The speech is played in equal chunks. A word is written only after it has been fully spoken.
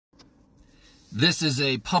This is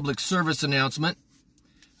a public service announcement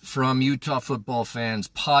from Utah Football Fans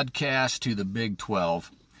Podcast to the Big 12.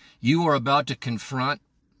 You are about to confront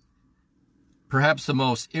perhaps the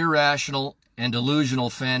most irrational and delusional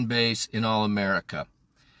fan base in all America.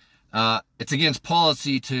 It's against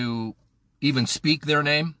policy to even speak their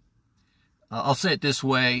name. I'll say it this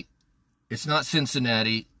way. It's not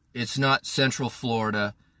Cincinnati, it's not Central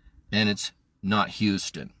Florida, and it's not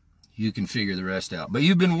Houston. You can figure the rest out. But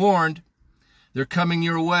you've been warned. They're coming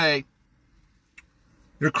your way.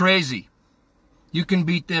 They're crazy. You can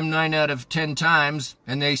beat them 9 out of 10 times,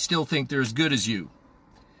 and they still think they're as good as you.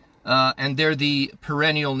 And they're the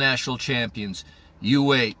perennial national champions. You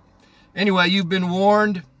wait. Anyway, you've been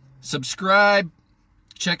warned. Subscribe.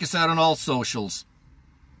 Check us out on all socials.